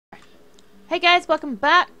Hey guys, welcome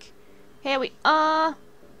back. Here we are.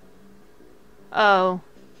 Oh.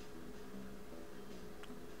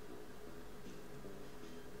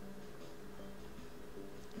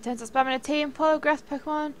 Turns out spamming a team full of grass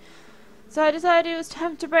Pokemon. So I decided it was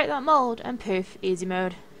time to break that mold and poof, easy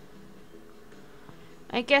mode.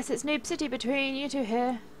 I guess it's Noob City between you two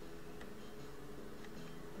here.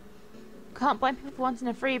 Can't blame people for wanting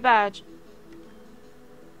a free badge.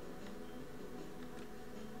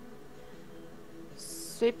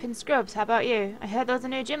 Sweeping scrubs, how about you? I heard there was a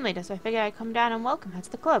new gym leader, so I figured I'd come down and welcome her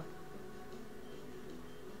to the club.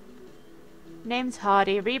 Name's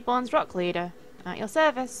Hardy, Reborn's rock leader. At your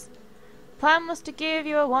service. Plan was to give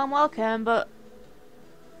you a warm welcome, but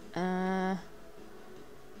so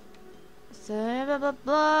blah blah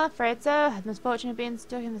blah. Afraid so. Had the misfortune of being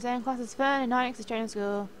stuck in the same class as Fern in Nynix's training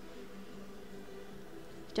school.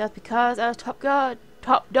 Just because I was top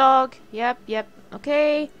dog. Yep.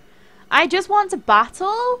 Okay. I just want to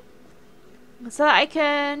battle so that I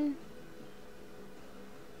can.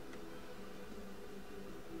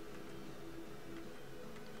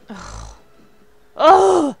 Ugh.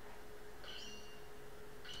 Oh!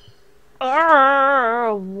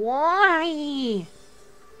 Why?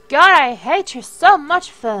 God, I hate you so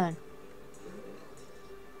much, Fern.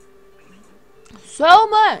 So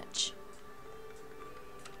much.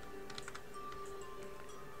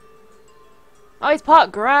 Oh, he's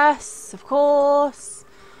part grass, of course.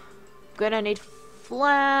 Gonna need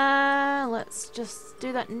flare. Let's just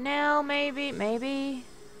do that now, maybe.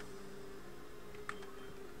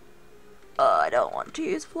 I don't want to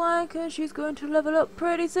use flare because she's going to level up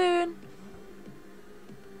pretty soon.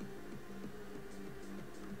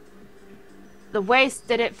 The waste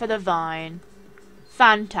did it for the vine.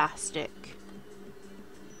 Fantastic.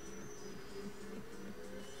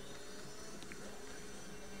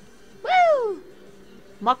 Woo!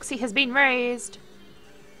 Moxie has been raised.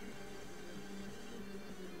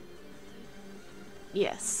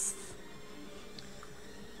 Yes.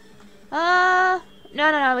 No,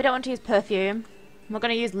 we don't want to use perfume. We're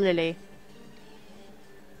going to use Lily.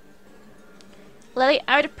 Lily,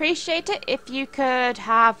 I would appreciate it if you could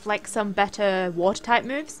have, like, some better water-type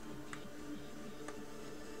moves.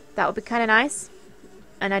 That would be kind of nice.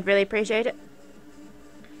 And I'd really appreciate it.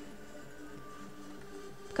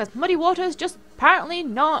 Because Muddy Water is just apparently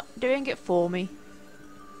not doing it for me.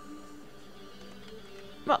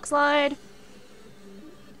 Rock Slide.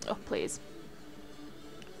 Oh, please.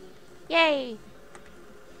 Yay!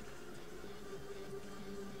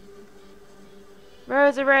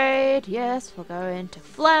 Roserade, yes, we'll go into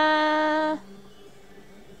flare.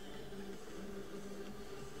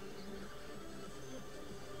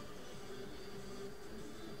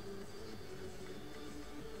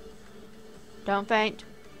 Don't faint.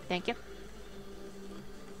 Thank you.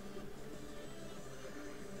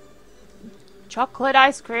 Chocolate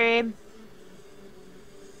ice cream.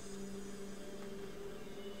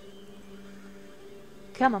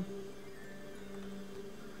 Come on.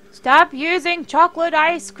 Stop using chocolate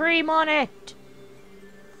ice cream on it.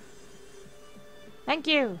 Thank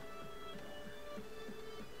you.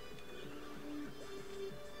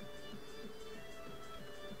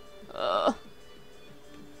 Ugh.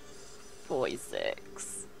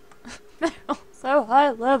 46. They're all so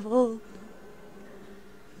high level.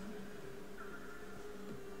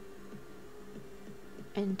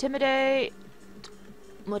 Intimidate.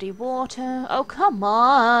 Muddy Water. Oh, come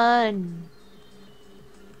on.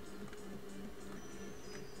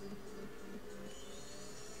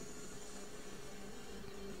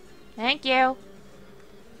 Thank you.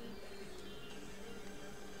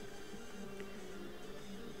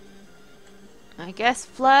 I guess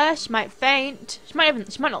Flash might faint. She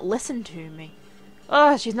might not listen to me.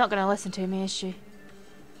 Oh, she's not gonna listen to me, is she?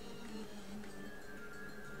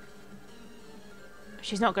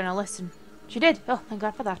 She's not gonna listen. She did. Oh, thank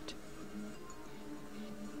God for that.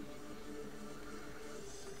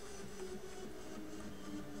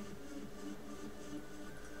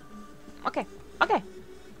 Okay.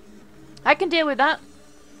 I can deal with that.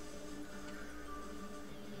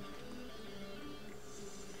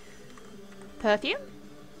 Perfume.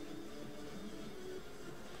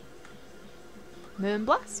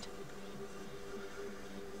 Moonblast.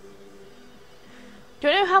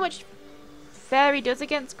 Don't know how much Fairy does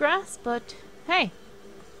against grass, but hey,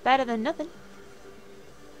 better than nothing.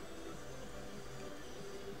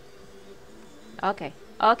 Okay.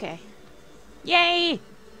 Yay!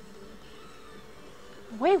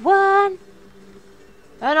 We won!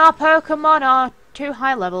 And our Pokemon are too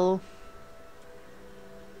high level.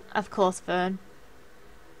 Of course, Fern.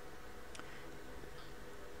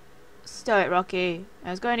 Stow it, Rocky.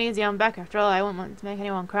 I was going easy on Beck after all. I wouldn't want to make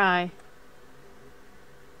anyone cry.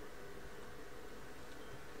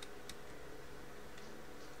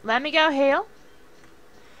 Let me go heal.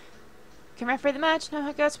 Can referee the match? No,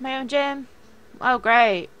 I go to my own gym. Oh,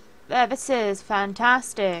 great. There, this is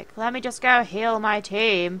fantastic. Let me just go heal my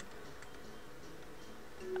team.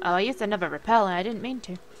 Oh, I used another repel and I didn't mean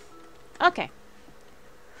to. Okay.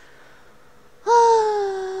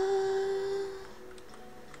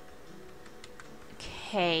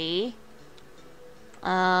 Okay.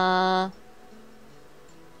 I'm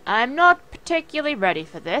not particularly ready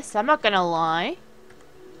for this. I'm not gonna lie.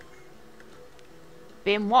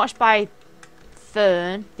 Being watched by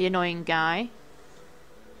Fern, the annoying guy.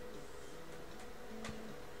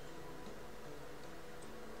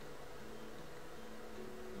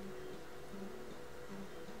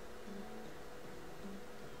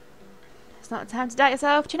 It's not time to doubt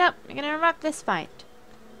yourself. Chin up. You're gonna wrap this fight.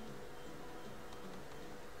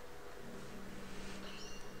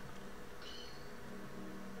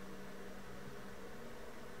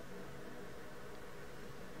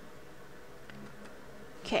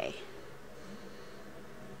 Okay.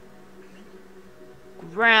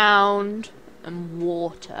 Ground and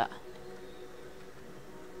water.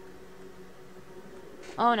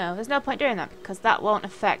 Oh no, there's no point doing that because that won't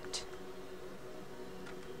affect.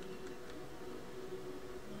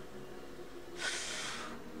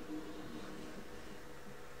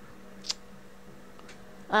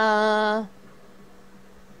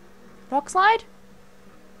 Rock slide?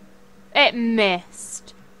 It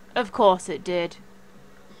missed. Of course it did.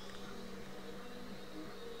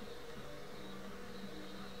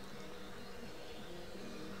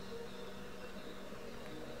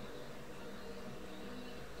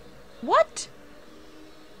 What?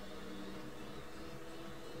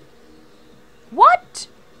 What?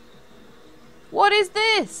 What is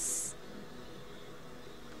this?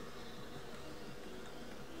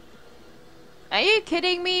 Are you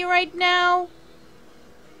kidding me right now?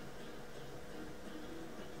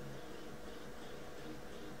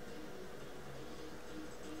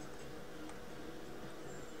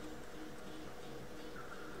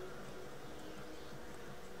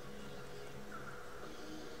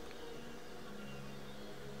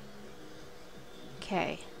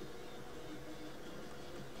 Okay.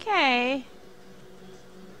 Okay.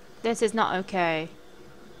 This is not okay.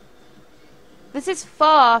 This is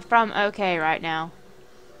far from okay right now.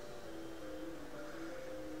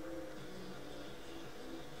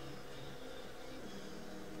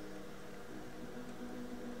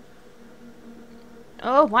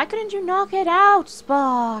 Oh, why couldn't you knock it out,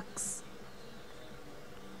 Sparks?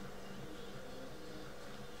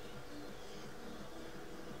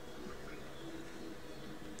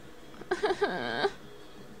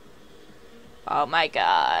 Oh my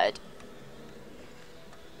god.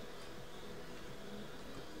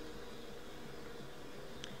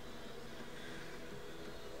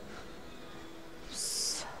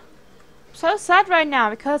 So sad right now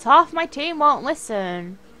because half my team won't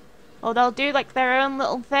listen. Or they'll do like their own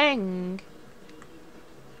little thing.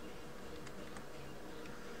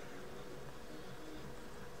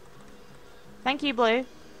 Thank you, Blue.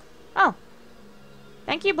 Oh.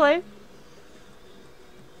 Thank you, Blue.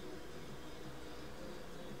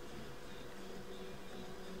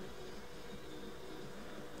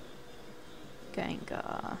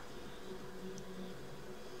 Gengar.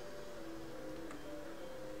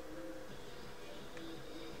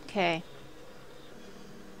 Okay.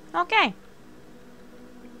 Okay.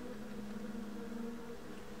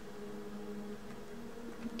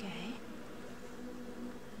 Okay.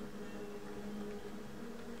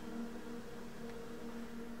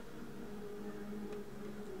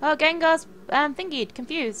 Oh, Gengar's thingied,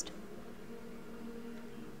 confused.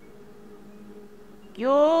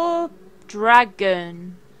 You're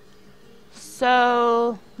dragon.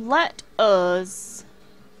 So let us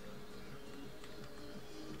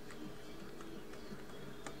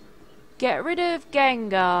get rid of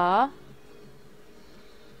Gengar.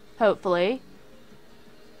 Hopefully.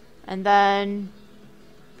 And then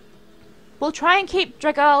we'll try and keep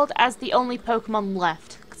Dragald as the only Pokemon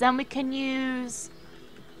left. Because then we can use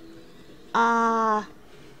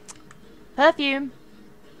Perfume.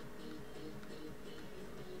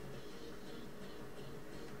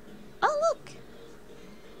 Oh look!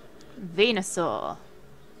 Venusaur.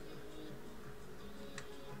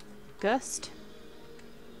 Gust.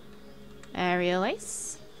 Aerial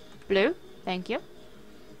Ace. Blue. Thank you.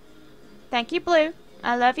 Thank you, Blue.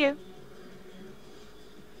 I love you.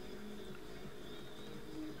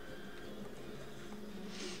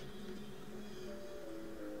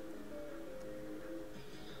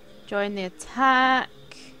 Join the attack.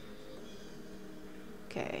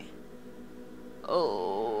 Okay.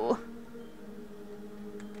 Oh.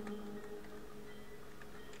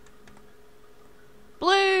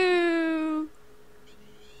 Blue.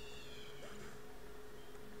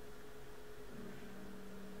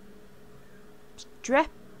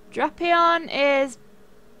 Drapion is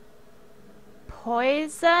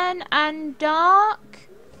poison and dark,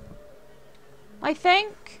 I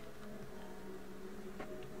think.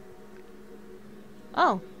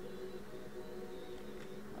 Oh.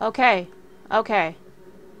 Okay. Okay.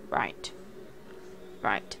 Right.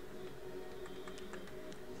 Right.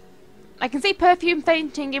 I can see perfume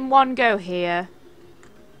fainting in one go here.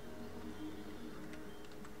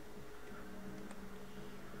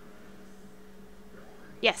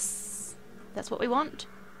 Yes. That's what we want.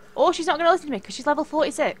 Or she's not going to listen to me because she's level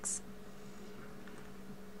 46.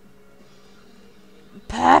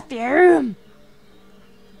 Perfume!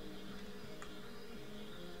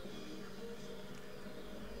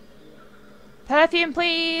 Perfume,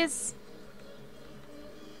 please!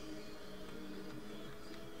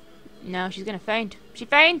 No, she's going to faint. She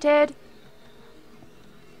fainted!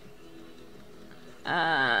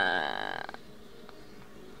 Oh.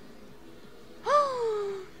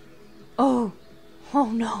 Oh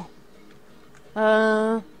no.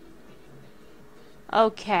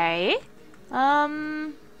 Okay.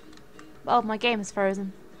 Oh, my game is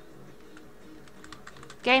frozen.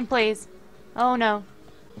 Game, please. Oh no.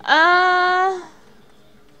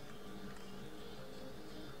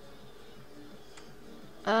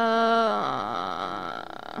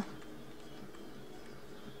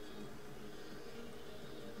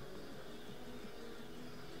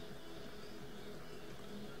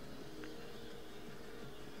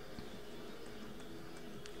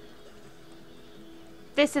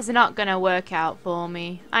 This is not gonna work out for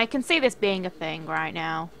me. I can see this being a thing right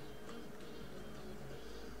now.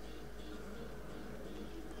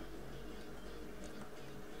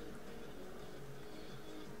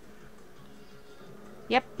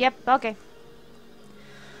 Yep, okay.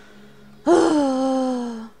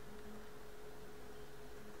 Alright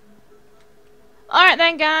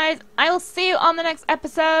then, guys. I will see you on the next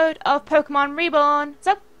episode of Pokemon Reborn.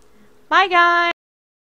 So, bye guys!